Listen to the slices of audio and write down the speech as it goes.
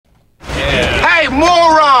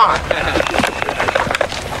moron!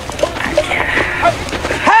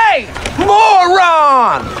 Hey,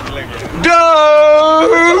 moron! Duh!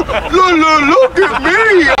 Look at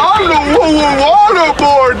me! I'm the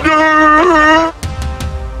waterboard, dude!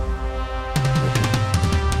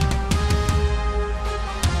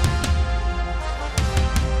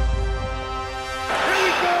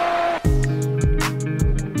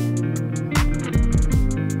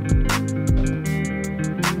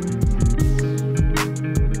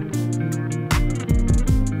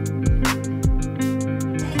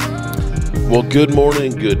 Well, good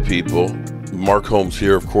morning, good people. Mark Holmes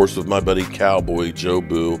here, of course, with my buddy Cowboy Joe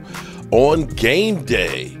Boo on game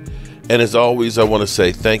day. And as always, I want to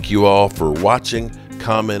say thank you all for watching,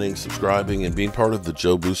 commenting, subscribing, and being part of the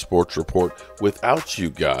Joe Boo Sports Report. Without you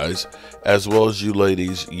guys, as well as you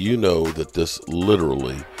ladies, you know that this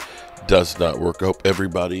literally does not work. I hope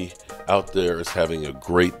everybody out there is having a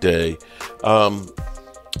great day. I'm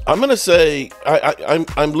going to say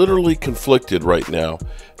I'm literally conflicted right now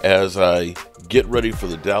as I get ready for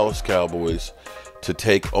the Dallas Cowboys to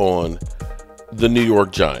take on the New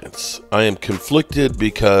York Giants. I am conflicted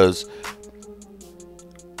because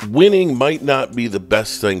winning might not be the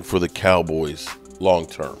best thing for the Cowboys long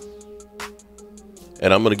term.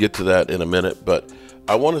 And I'm going to get to that in a minute, but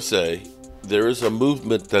I want to say there is a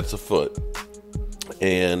movement that's afoot.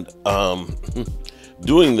 And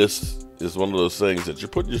doing this is one of those things that you're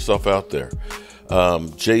putting yourself out there.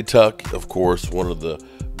 Jay Tuck, of course, one of the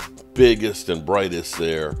biggest and brightest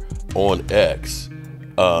there on X,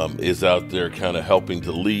 is out there kind of helping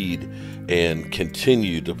to lead and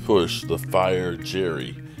continue to push the Fire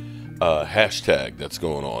Jerry hashtag that's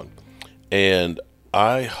going on. And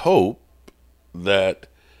I hope that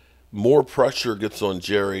more pressure gets on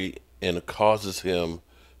Jerry and it causes him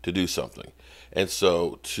to do something. And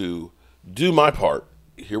so to do my part,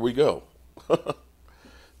 here we go.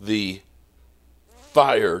 The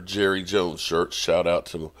Fire Jerry Jones shirt. Shout out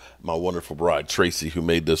to my wonderful bride, Tracy, who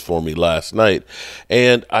made this for me last night.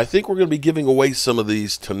 And I think we're going to be giving away some of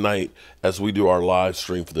these tonight as we do our live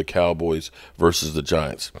stream for the Cowboys versus the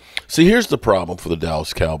Giants. See, here's the problem for the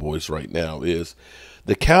Dallas Cowboys right now is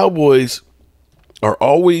the Cowboys are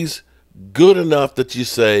always good enough that you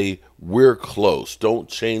say, we're close. Don't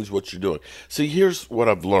change what you're doing. See, here's what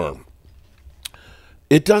I've learned.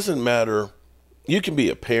 It doesn't matter. You can be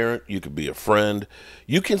a parent, you can be a friend,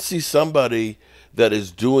 you can see somebody that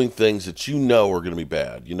is doing things that you know are going to be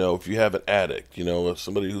bad. You know, if you have an addict, you know, if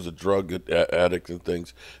somebody who's a drug addict and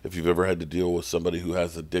things, if you've ever had to deal with somebody who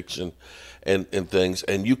has addiction and things,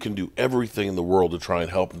 and you can do everything in the world to try and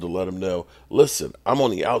help them, to let them know, listen, I'm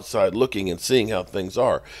on the outside looking and seeing how things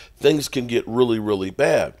are. Things can get really, really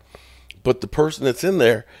bad. But the person that's in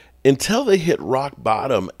there, until they hit rock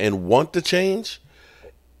bottom and want to change,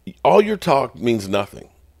 all your talk means nothing.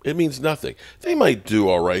 It means nothing. They might do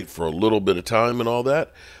all right for a little bit of time and all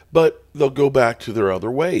that, but they'll go back to their other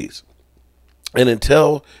ways. And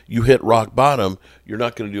until you hit rock bottom, you're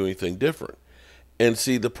not going to do anything different. And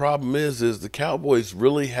see, the problem is the Cowboys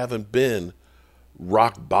really haven't been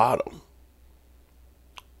rock bottom.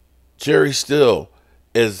 Jerry still,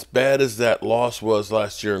 as bad as that loss was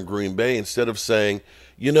last year in Green Bay, instead of saying,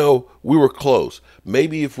 you know, we were close.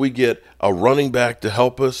 Maybe if we get a running back to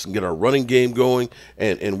help us and get our running game going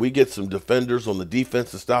and we get some defenders on the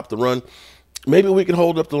defense to stop the run, maybe we can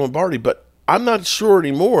hold up the Lombardi. But I'm not sure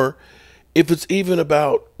anymore if it's even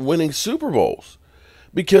about winning Super Bowls,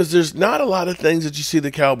 because there's not a lot of things that you see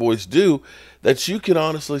the Cowboys do that you can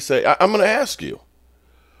honestly say, I'm going to ask you,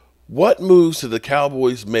 what moves have the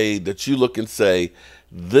Cowboys made that you look and say,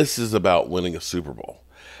 this is about winning a Super Bowl,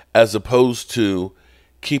 as opposed to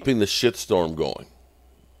keeping the shitstorm going?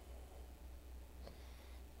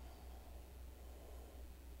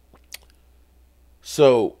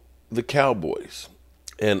 So the Cowboys,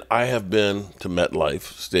 and I have been to MetLife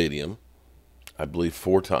Stadium, I believe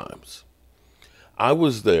 4 times. I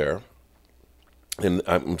was there, and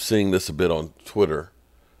I'm seeing this a bit on Twitter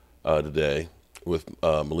today with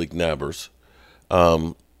Malik Nabers,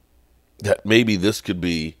 that maybe this could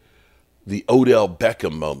be the Odell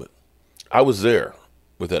Beckham moment. I was there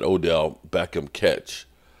with that Odell Beckham catch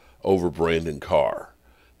over Brandon Carr.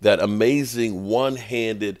 That amazing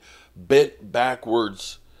one-handed, bent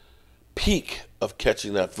backwards peak of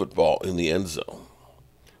catching that football in the end zone,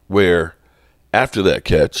 where after that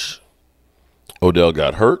catch, Odell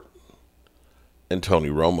got hurt, and Tony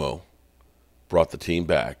Romo brought the team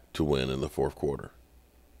back to win in the fourth quarter.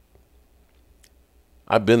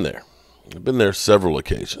 I've been there. I've been there several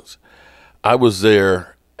occasions. I was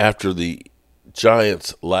there after the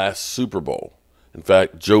Giants' last Super Bowl. In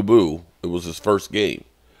fact, Joe Boo, it was his first game.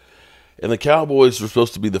 And the Cowboys were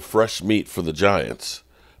supposed to be the fresh meat for the Giants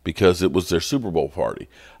because it was their Super Bowl party.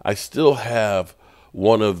 I still have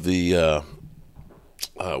one of the,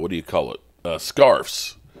 what do you call it,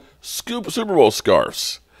 scarves, Super Bowl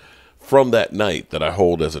scarves from that night that I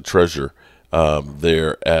hold as a treasure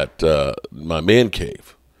there at my man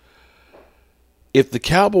cave. If the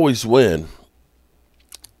Cowboys win,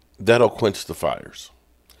 that'll quench the fires.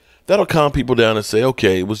 That'll calm people down and say,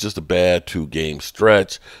 okay, it was just a bad 2-game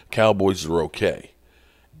stretch. Cowboys are okay.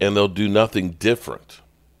 And they'll do nothing different.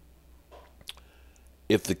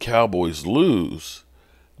 If the Cowboys lose,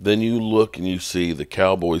 then you look and you see the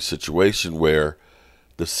Cowboys situation where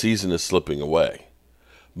the season is slipping away.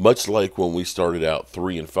 Much like when we started out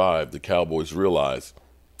 3-5, the Cowboys realized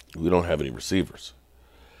we don't have any receivers.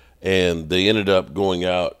 And they ended up going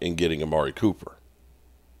out and getting Amari Cooper.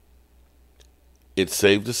 It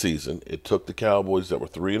saved the season. It took the Cowboys that were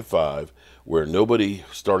 3-5, where nobody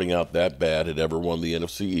starting out that bad had ever won the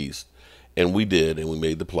NFC East, and we did, and we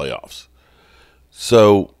made the playoffs.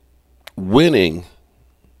 So winning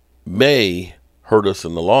may hurt us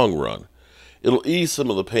in the long run. It'll ease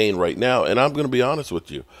some of the pain right now, and I'm going to be honest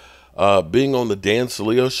with you. Being on the Dan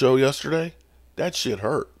Saleo show yesterday, that shit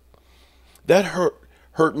hurt. That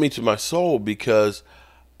hurt me to my soul because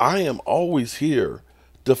I am always here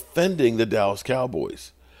defending the Dallas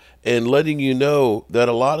Cowboys and letting you know that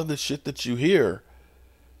a lot of the shit that you hear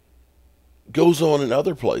goes on in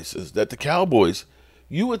other places. That the Cowboys,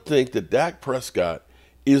 you would think that Dak Prescott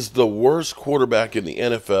is the worst quarterback in the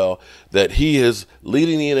NFL, that he is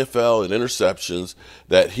leading the NFL in interceptions,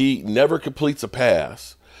 that he never completes a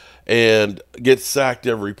pass and gets sacked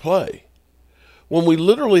every play. When we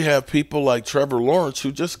literally have people like Trevor Lawrence,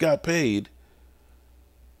 who just got paid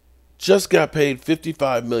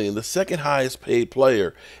 $55 million, the second highest paid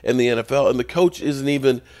player in the NFL, and the coach isn't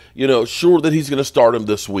even, sure that he's going to start him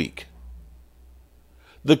this week.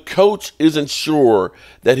 The coach isn't sure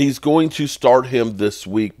that he's going to start him this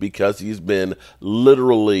week because he's been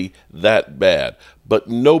literally that bad. But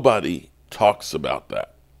nobody talks about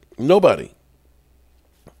that. Nobody.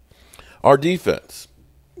 Our defense,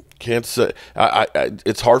 can't say.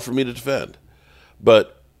 It's hard for me to defend.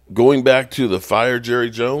 But going back to the fire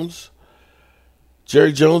Jerry Jones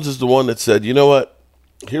is the one that said, you know what?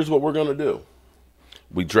 Here's what we're going to do.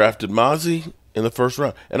 We drafted Mozzie in the first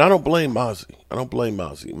round. And I don't blame Mozzie.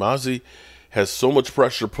 Mozzie has so much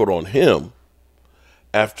pressure put on him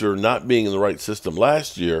after not being in the right system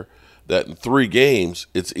last year that in 3 games,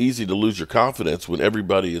 it's easy to lose your confidence when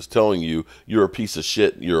everybody is telling you you're a piece of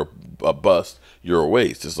shit, you're a bust, you're a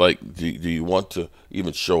waste. It's like, do you want to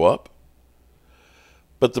even show up?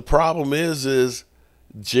 But the problem is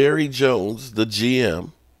Jerry Jones, the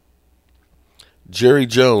GM,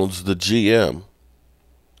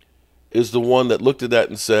 is the one that looked at that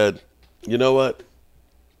and said, you know what?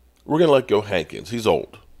 We're going to let go Hankins. He's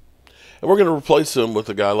old. And we're going to replace him with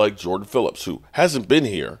a guy like Jordan Phillips, who hasn't been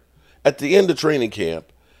here at the end of training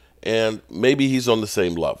camp, and maybe he's on the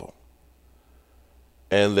same level.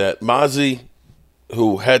 And that Mozzie,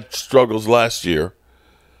 who had struggles last year,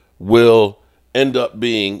 will end up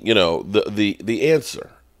being, the answer.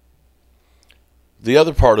 The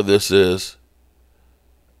other part of this is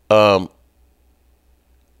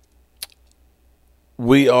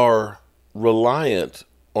we are reliant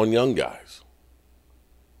on young guys.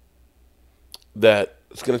 That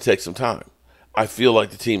it's going to take some time. I feel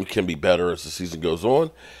like the team can be better as the season goes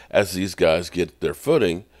on, as these guys get their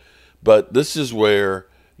footing. But this is where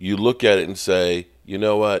you look at it and say, you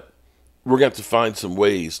know what? We're going to have to find some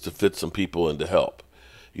ways to fit some people in to help.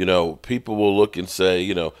 People will look and say,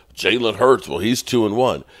 Jalen Hurts, well, he's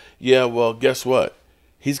 2-1. Yeah, well, guess what?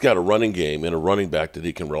 He's got a running game and a running back that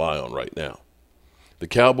he can rely on right now. The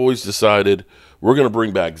Cowboys decided we're going to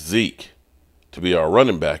bring back Zeke to be our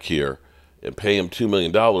running back here and pay him $2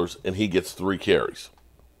 million, and he gets 3 carries.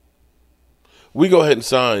 We go ahead and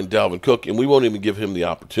sign Dalvin Cook, and we won't even give him the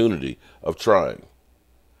opportunity of trying,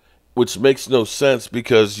 which makes no sense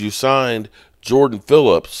because you signed Jordan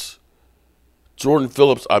Phillips. Jordan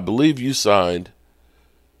Phillips, I believe you signed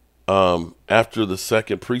after the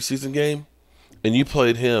second preseason game, and you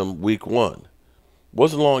played him week 1.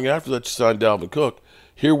 Wasn't long after that you signed Dalvin Cook.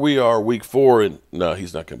 Here we are week 4, and no,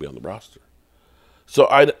 he's not going to be on the roster. So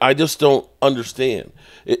I just don't understand.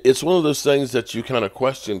 It's one of those things that you kind of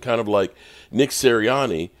question, kind of like Nick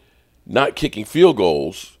Sirianni not kicking field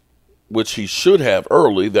goals, which he should have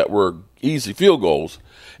early that were easy field goals,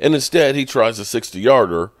 and instead he tries a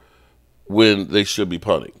 60-yarder when they should be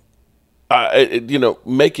punting.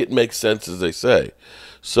 Make it make sense, as they say.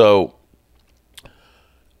 So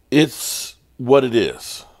it's what it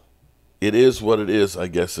is. it is what it is, I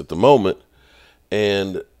guess, at the moment.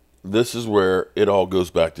 And this is where it all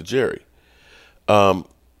goes back to Jerry.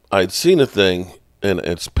 I'd seen a thing, and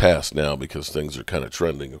it's past now because things are kind of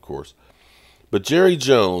trending, of course. But Jerry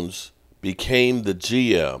Jones became the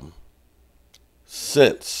GM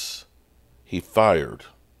since he fired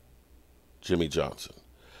Jimmy Johnson.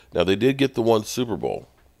 Now, they did get the one Super Bowl.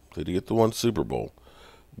 They did get the one Super Bowl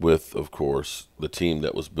with, of course, the team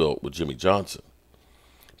that was built with Jimmy Johnson.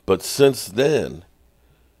 But since then,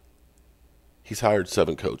 he's hired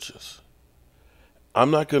 7 coaches.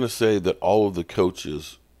 I'm not going to say that all of the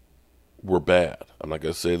coaches were bad. I'm not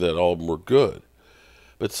going to say that all of them were good.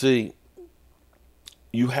 But see,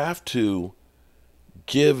 you have to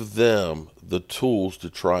give them the tools to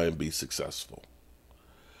try and be successful.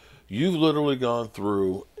 You've literally gone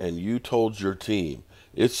through and you told your team,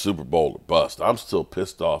 it's Super Bowl or bust. I'm still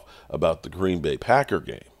pissed off about the Green Bay Packer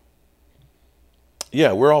game.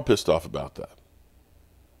 Yeah, we're all pissed off about that.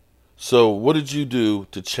 So what did you do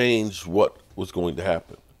to change what was going to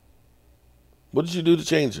happen? What did you do to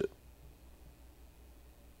change it?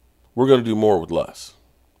 We're going to do more with less.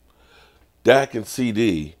 Dak and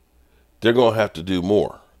CD, they're going to have to do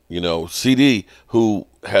more. You know, CD, who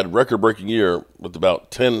had a record-breaking year with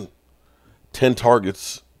about 10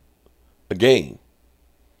 targets a game,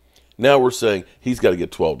 now we're saying he's got to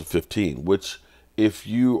get 12 to 15, which if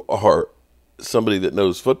you are somebody that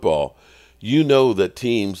knows football, you know that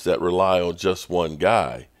teams that rely on just one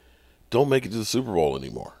guy don't make it to the Super Bowl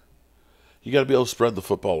anymore. You got to be able to spread the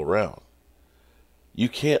football around. You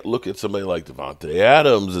can't look at somebody like Devontae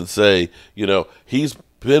Adams and say, you know, he's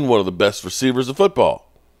been one of the best receivers in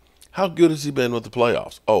football. How good has he been with the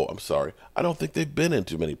playoffs? Oh, I'm sorry. I don't think they've been in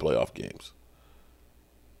too many playoff games.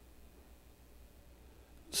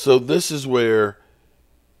 So this is where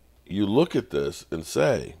you look at this and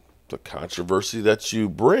say, the controversy that you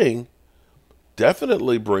bring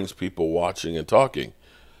definitely brings people watching and talking.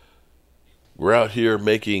 We're out here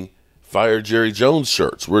making Fire Jerry Jones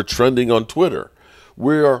shirts. We're trending on Twitter.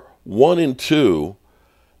 We are 1-2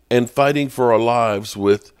 and fighting for our lives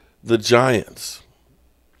with the Giants.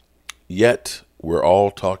 Yet, we're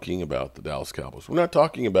all talking about the Dallas Cowboys. We're not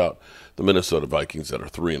talking about the Minnesota Vikings that are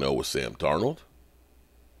 3-0 with Sam Darnold.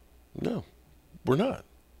 No, we're not.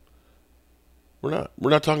 We're not. We're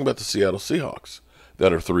not talking about the Seattle Seahawks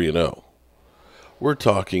that are 3-0. We're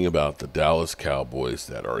talking about the Dallas Cowboys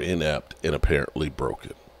that are inept and apparently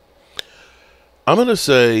broken. I'm going to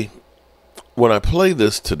say, when I play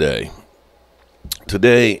this today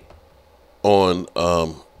on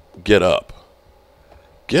Get Up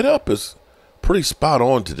is pretty spot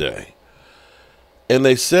on today. And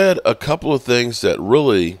they said a couple of things that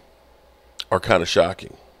really are kind of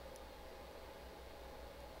shocking.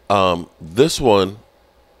 This one,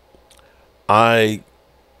 I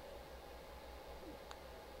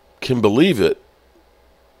can believe it,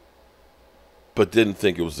 but didn't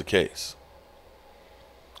think it was the case.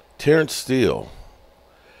 Terrence Steele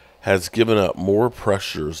has given up more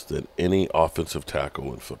pressures than any offensive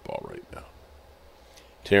tackle in football right now.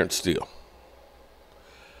 Terrence Steele.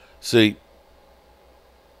 See,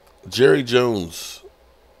 Jerry Jones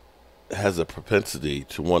has a propensity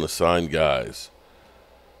to want to sign guys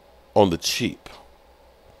on the cheap.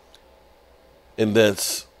 And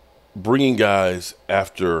that's bringing guys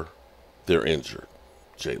after they're injured.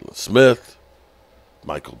 Jalen Smith,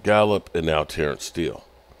 Michael Gallup, and now Terrence Steele.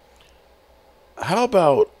 How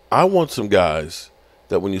about I want some guys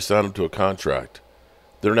that when you sign them to a contract,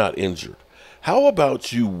 they're not injured. How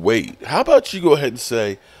about you wait? How about you go ahead and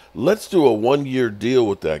say, let's do a 1-year deal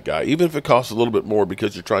with that guy, even if it costs a little bit more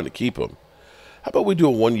because you're trying to keep him. How about we do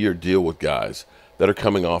a 1-year deal with guys that are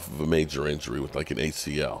coming off of a major injury with like an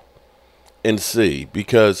ACL and see,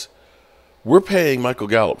 because we're paying Michael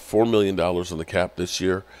Gallup $4 million on the cap this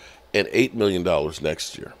year and $8 million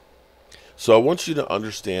next year. So I want you to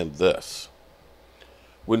understand this.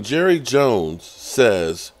 When Jerry Jones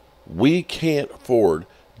says we can't afford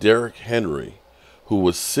Derrick Henry, who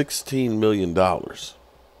was $16 million,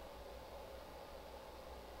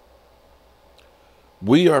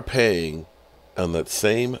 we are paying on that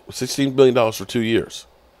same $16 million for 2 years.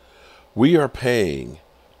 We are paying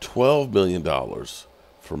 $12 million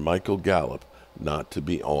for Michael Gallup not to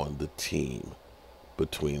be on the team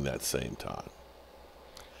between that same time.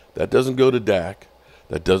 That doesn't go to Dak.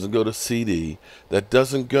 That doesn't go to CD. That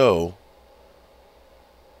doesn't go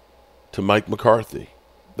to Mike McCarthy.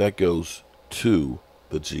 That goes to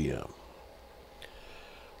the GM.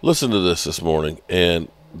 Listen to this morning, and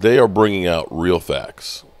they are bringing out real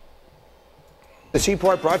facts. The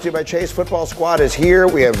Seaport brought to you by Chase. Football Squad is here.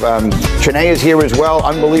 We have Chennai is here as well.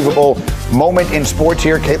 Unbelievable moment in sports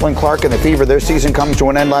here. Caitlin Clark and the Fever, their season comes to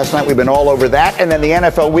an end last night. We've been all over that. And then the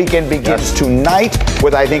NFL weekend begins tonight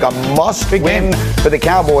with, I think, a must-win for the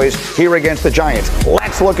Cowboys here against the Giants.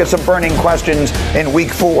 Let's look at some burning questions in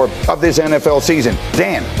week 4 of this NFL season.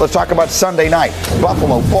 Dan, let's talk about Sunday night.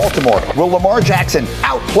 Buffalo, Baltimore. Will Lamar Jackson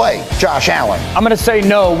outplay Josh Allen? I'm going to say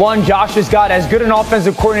no. One, Josh has got as good an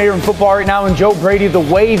offensive coordinator in football right now in Joe Brady. The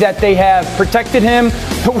way that they have protected him,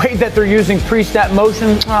 the way that they're using pre-snap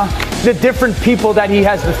motion, the different people that he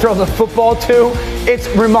has to throw the football to, it's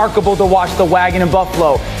remarkable to watch the wagon in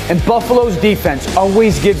Buffalo. And Buffalo's defense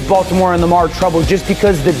always gives Baltimore and Lamar trouble just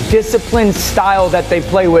because the disciplined style that they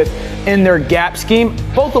play with in their gap scheme.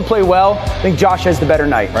 Both will play well. I think Josh has the better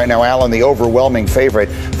night. Right now, Allen, the overwhelming favorite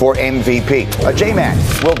for MVP. J-Man,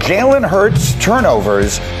 will Jalen Hurts'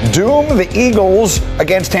 turnovers doom the Eagles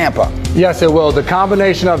against Tampa? Yes, it will. The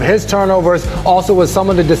combination of his turnovers, also with some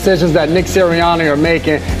of the decisions that Nick Sirianni are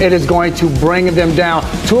making, it is going to bring them down.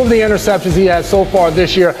 2 of the interceptions he has so far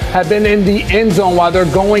this year have been in the end zone while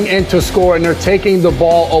they're going in to score and they're taking the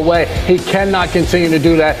ball away. He cannot continue to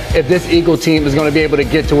do that if this Eagle team is going to be able to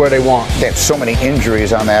get to where they want. They have so many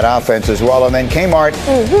injuries on that offense as well. And then Kmart,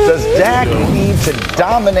 does Dak need to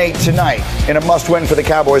dominate tonight in a must-win for the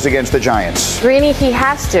Cowboys against the Giants? Greeny, he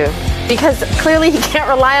has to, because clearly he can't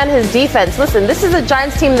rely on his defense. Listen, this is a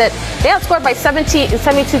Giants team that they outscored by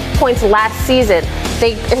 72 points last season.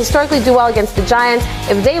 They historically do well against the Giants.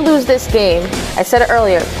 If they lose this game, I said it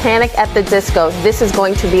earlier, panic at the disco. This is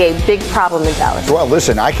going to be a big problem in Dallas. Well,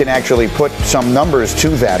 listen, I can actually put some numbers to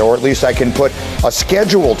that, or at least I can put a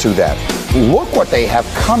schedule to that. Look what they have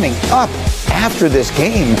coming up after this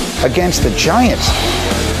game against the Giants.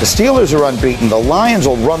 The Steelers are unbeaten. The Lions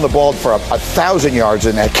will run the ball for 1,000 yards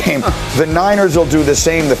in that game. The Niners will do the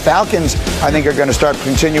same. The Falcons, I think, are going to start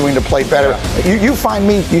continuing to play better. You find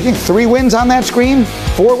me, you think 3 wins on that screen?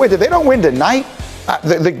 4 wins? If they don't win tonight,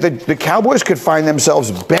 the Cowboys could find themselves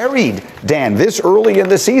buried, Dan, this early in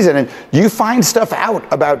the season. And you find stuff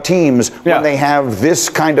out about teams when they have this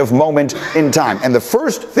kind of moment in time. And the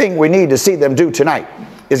first thing we need to see them do tonight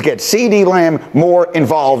is get CeeDee Lamb more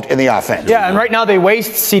involved in the offense. Yeah, and right now they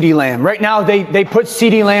waste CeeDee Lamb. Right now they put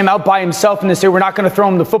CeeDee Lamb out by himself and they say we're not going to throw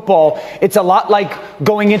him the football. It's a lot like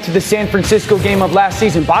going into the San Francisco game of last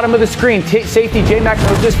season. Bottom of the screen, safety J-Mac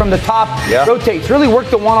knows this from the top, rotates, really work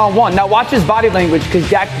the one-on-one. Now watch his body language because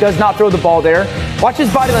Dak does not throw the ball there. Watch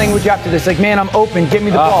his body language after this, like, man, I'm open, give me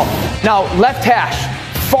the ball. Now, left hash.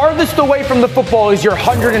 Farthest away from the football is your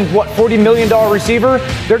 $140 million receiver.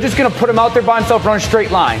 They're just going to put him out there by himself, run a straight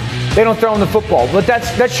line. They don't throw him the football. But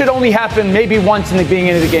that should only happen maybe once in the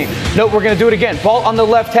beginning of the game. No, we're going to do it again. Ball on the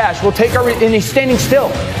left hash. We'll take and he's standing still.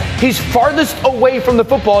 He's farthest away from the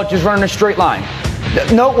football, just running a straight line.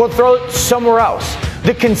 No, we'll throw it somewhere else.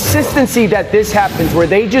 The consistency that this happens, where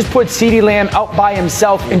they just put CeeDee Lamb out by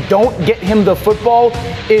himself and don't get him the football,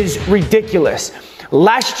 is ridiculous.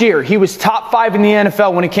 Last year, he was top 5 in the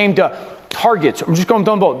NFL when it came to targets. I'm just going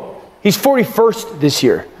down the ball. He's 41st this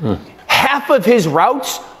year. Half of his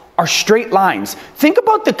routes are straight lines. Think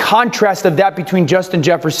about the contrast of that between Justin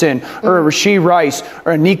Jefferson or a Rashee Rice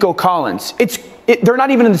or a Nico Collins. They're not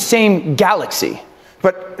even in the same galaxy.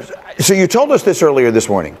 But so you told us this earlier this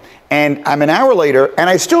morning, and I'm an hour later, and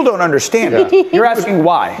I still don't understand it. You're asking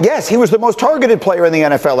why? Yes, he was the most targeted player in the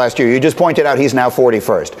NFL last year. You just pointed out he's now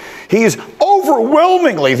 41st. He's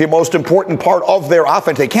overwhelmingly the most important part of their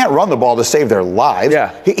offense. They can't run the ball to save their lives.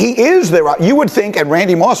 Yeah. He is their, you would think, and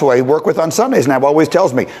Randy Moss, who I work with on Sundays now, always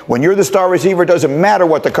tells me, when you're the star receiver, it doesn't matter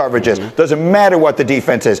what the coverage is, doesn't matter what the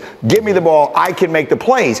defense is. Give me the ball, I can make the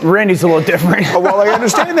plays. Randy's a little different. Well, I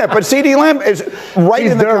understand that, but CeeDee Lamb is right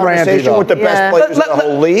in the conversation with the best players in the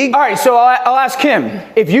whole league. All right, so I'll ask him.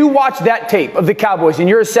 If you watch that tape of the Cowboys and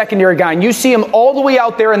you're a secondary guy and you see him all the way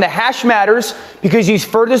out there and the hash matters because he's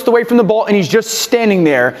furthest away from the ball and he's just standing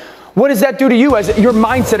there, what does that do to you as your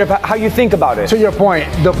mindset of how you think about it? To your point,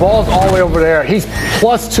 the ball's all the way over there. He's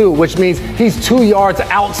 +2, which means he's 2 yards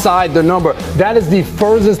outside the number. That is the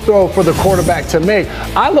furthest throw for the quarterback to make.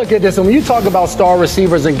 I look at this, and when you talk about star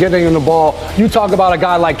receivers and getting in the ball, you talk about a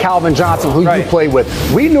guy like Calvin Johnson, who you play with.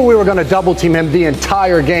 We knew we were going to double team him the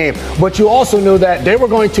entire game, but you also knew that they were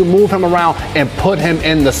going to move him around and put him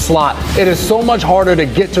in the slot. It is so much harder to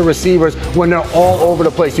get to receivers when they're all over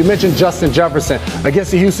the place. You mentioned Justin Jefferson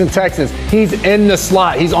against the Houston Texans. Texans. He's in the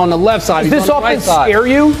slot. He's on the left side. Does this offense scare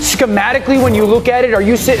you schematically when you look at it? Are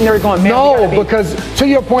you sitting there going, man, no, because to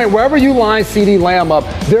your point, wherever you line CeeDee Lamb up,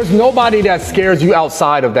 there's nobody that scares you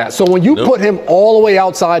outside of that. So when you put him all the way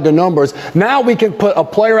outside the numbers, now we can put a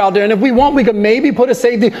player out there. And if we want, we can maybe put a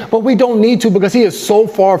safety, but we don't need to because he is so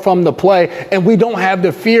far from the play, and we don't have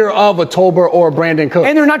the fear of a Tober or a Brandon Cook.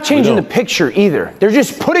 And they're not changing the picture either. They're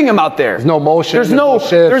just putting him out there. There's no motion.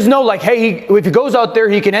 There's no like, hey, if he goes out there,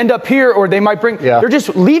 he can end up here, or they might bring. Yeah. They're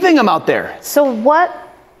just leaving him out there. So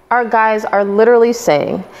what our guys are literally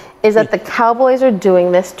saying is that the Cowboys are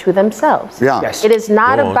doing this to themselves. Yeah. Yes. It is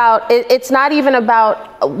not about, it's not even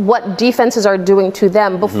about what defenses are doing to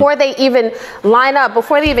them. Before they even line up,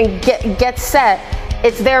 before they even get set,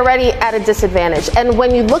 they're already at a disadvantage. And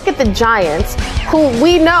when you look at the Giants, who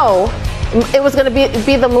we know it was going to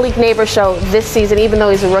be the Malik Neighbors show this season, even though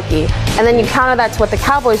he's a rookie, and then you counter that to what the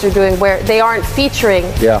Cowboys are doing, where they aren't featuring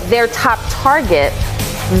their top target,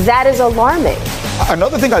 that is alarming.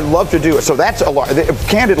 Another thing I love to do, so that's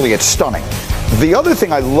candidly, it's stunning. The other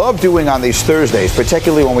thing I love doing on these Thursdays,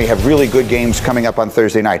 particularly when we have really good games coming up on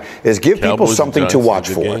Thursday night, is give people something to watch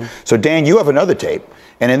for. So, Dan, you have another tape.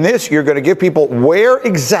 And in this, you're going to give people where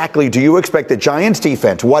exactly do you expect the Giants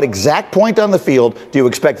defense, what exact point on the field do you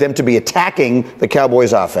expect them to be attacking the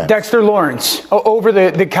Cowboys offense? Dexter Lawrence over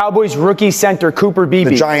the Cowboys rookie center, Cooper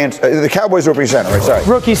Beebe. The Cowboys rookie center, right? Sorry.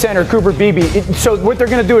 Rookie center, Cooper Beebe. So what they're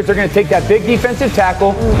going to do is they're going to take that big defensive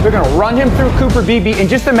tackle, they're going to run him through Cooper Beebe, and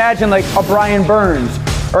just imagine like a Brian Burns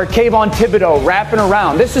or a Kayvon Thibodeau wrapping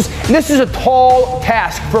around. This is a tall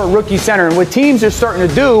task for a rookie center, and what teams are starting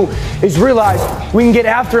to do is realize we can get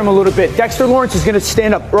after him a little bit. Dexter Lawrence is going to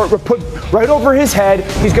stand up, put right over his head.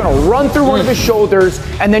 He's going to run through one of his shoulders,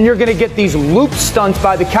 and then you're going to get these loop stunts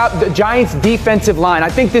by the Giants defensive line. I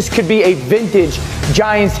think this could be a vintage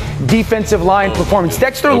Giants defensive line performance.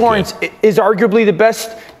 Dexter Lawrence is arguably the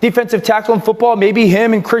best defensive tackle in football, maybe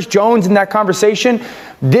him and Chris Jones in that conversation.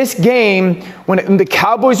 This game, when the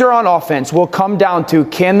Cowboys are on offense, will come down to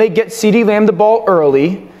can they get CeeDee Lamb the ball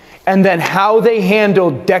early, and then how they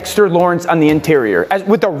handle Dexter Lawrence on the interior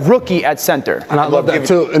with a rookie at center. And I love that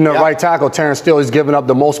too. In the right tackle, Terrence Steele is giving up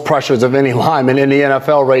the most pressures of any lineman in the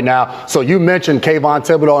NFL right now. So you mentioned Kayvon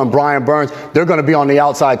Thibodeau and Brian Burns. They're going to be on the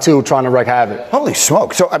outside too, trying to wreak havoc. Holy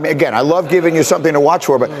smoke. So, I mean, again, I love giving you something to watch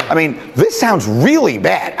for, but, I mean, this sounds really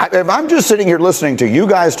bad. If I'm just sitting here listening to you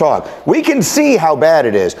guys talk, we can see how bad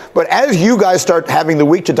it is. But as you guys start having the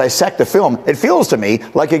week to dissect the film, it feels to me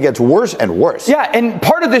like it gets worse and worse. Yeah, and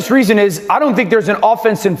part of this reason is I don't think there's an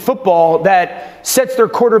offense in football that sets their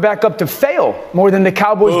quarterback up to fail more than the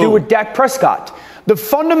Cowboys do with Dak Prescott. The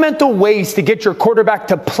fundamental ways to get your quarterback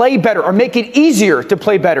to play better or make it easier to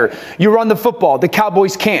play better. You run the football, the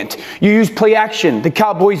Cowboys can't. You use play action, the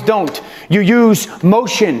Cowboys don't. You use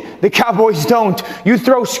motion, the Cowboys don't. You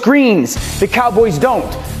throw screens, the Cowboys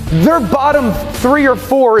don't. They're bottom 3 or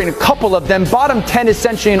 4 in a couple of them, bottom 10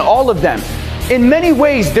 essentially in all of them. In many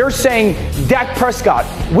ways, they're saying, Dak Prescott,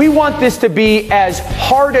 we want this to be as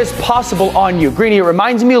hard as possible on you. Greeny, it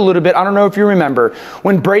reminds me a little bit, I don't know if you remember,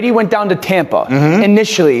 when Brady went down to Tampa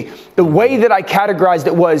initially, the way that I categorized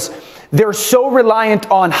it was they're so reliant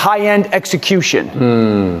on high-end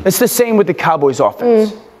execution. It's the same with the Cowboys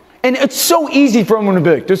offense. And it's so easy for everyone to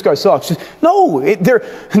be like, this guy sucks. No,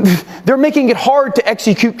 they're making it hard to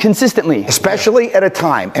execute consistently. Especially at a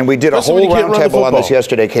time, and we did a whole roundtable on this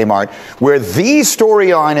yesterday, Kmart, where the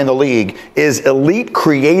storyline in the league is elite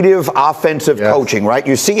creative offensive coaching, right?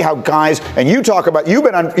 You see how guys, and you talk about,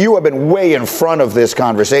 you have been way in front of this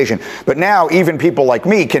conversation, but now even people like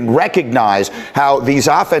me can recognize how these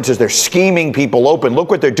offenses, they're scheming people open.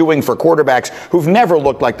 Look what they're doing for quarterbacks who've never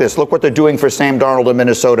looked like this. Look what they're doing for Sam Darnold in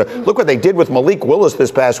Minnesota. Look what they did with Malik Willis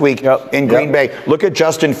this past week in Green Bay. Look at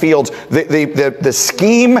Justin Fields. The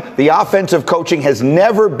scheme, the offensive coaching has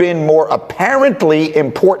never been more apparently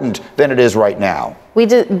important than it is right now. We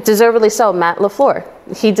deservedly so, Matt LaFleur.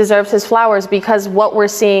 He deserves his flowers because what we're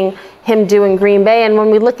seeing him do in Green Bay. And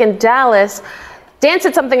when we look in Dallas, Dan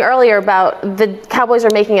said something earlier about the Cowboys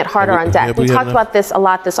are making it harder on Dak. We talked about this a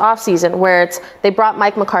lot this offseason, where they brought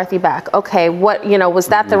Mike McCarthy back. Okay, was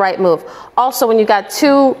that the right move? Also, when you got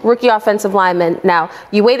 2 rookie offensive linemen now,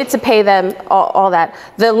 you waited to pay them all that.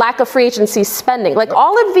 The lack of free agency spending, like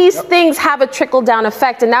all of these things have a trickle-down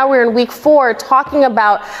effect. And now we're in week 4 talking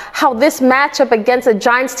about how this matchup against a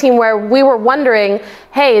Giants team where we were wondering,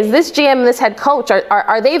 hey, is this GM and this head coach,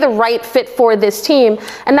 are they the right fit for this team?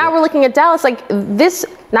 And now we're looking at Dallas like this,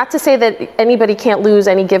 not to say that anybody can't lose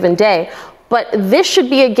any given day, But this should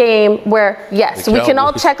be a game where, yes, we can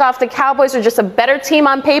all check off the Cowboys are just a better team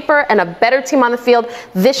on paper and a better team on the field.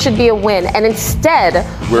 This should be a win. And instead,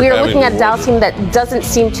 we are looking at a Dallas team that doesn't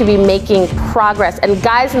seem to be making progress. And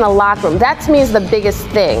guys in the locker room, that to me is the biggest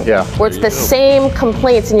thing. Yeah. Where it's the same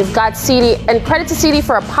complaints. And you've got CD, and credit to CD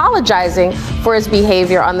for apologizing for his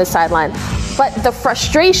behavior on the sideline. But the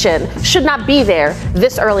frustration should not be there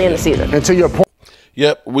this early in the season. And to your point.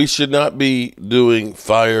 Yep, we should not be doing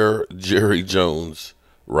fire Jerry Jones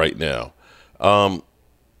right now.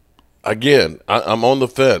 Again, I'm on the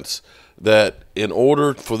fence that in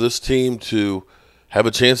order for this team to have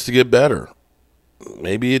a chance to get better,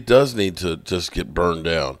 maybe it does need to just get burned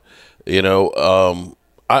down. You know,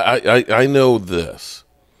 I know this.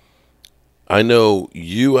 I know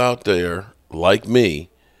you out there, like me,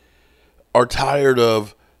 are tired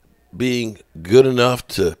of being good enough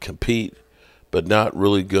to compete, but not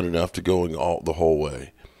really good enough to going the whole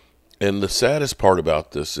way. And the saddest part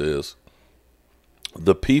about this is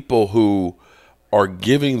the people who are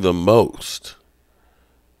giving the most,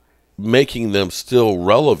 making them still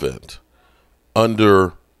relevant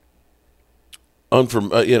under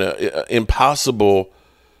impossible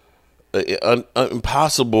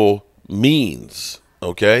means,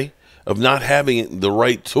 okay, of not having the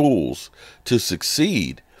right tools to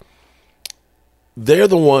succeed. They're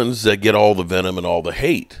the ones that get all the venom and all the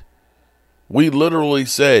hate. We literally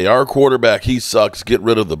say, our quarterback, he sucks, get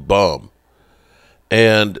rid of the bum.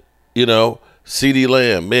 And, you know, CD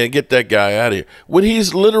Lamb, man, get that guy out of here. When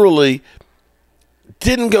he's literally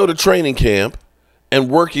didn't go to training camp and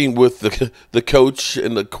working with the coach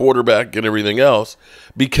and the quarterback and everything else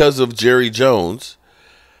because of Jerry Jones.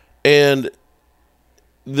 And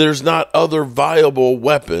there's not other viable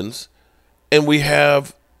weapons. And we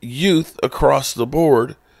have youth across the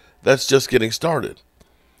board that's just getting started.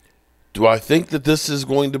 Do I think that this is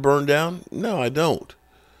going to burn down? No, I don't.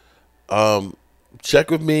 Check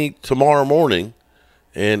with me tomorrow morning,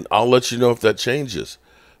 and I'll let you know if that changes.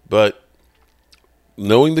 But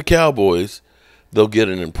knowing the Cowboys, they'll get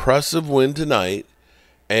an impressive win tonight,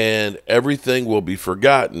 and everything will be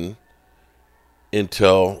forgotten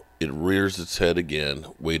until it rears its head again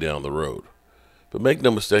way down the road. But make no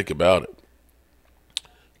mistake about it,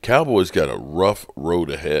 Cowboys got a rough road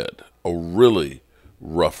ahead, a really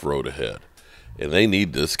rough road ahead, and they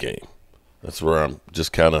need this game. That's where I'm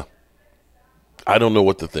just kind of, I don't know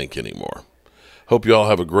what to think anymore. Hope you all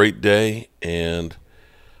have a great day, and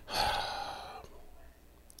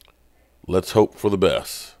let's hope for the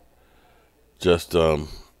best. Just, I'm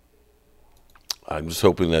just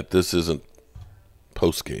hoping that this isn't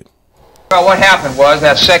post-game. Well, what happened was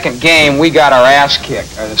that second game, we got our ass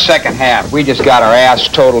kicked, or the second half. We just got our ass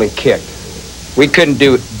totally kicked. We couldn't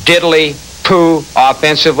do diddly-poo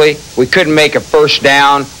offensively. We couldn't make a first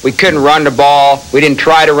down. We couldn't run the ball. We didn't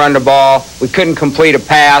try to run the ball. We couldn't complete a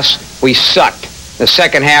pass. We sucked. The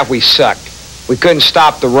second half, we sucked. We couldn't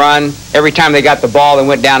stop the run. Every time they got the ball, they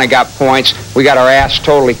went down and got points. We got our ass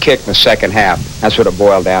totally kicked in the second half. That's what it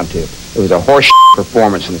boiled down to. It was a horse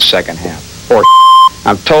performance in the second half. Horse.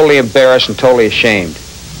 I'm totally embarrassed and totally ashamed.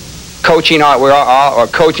 Coaching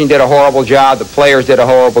did a horrible job. The players did a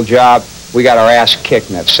horrible job. We got our ass kicked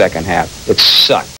in that second half. It sucked.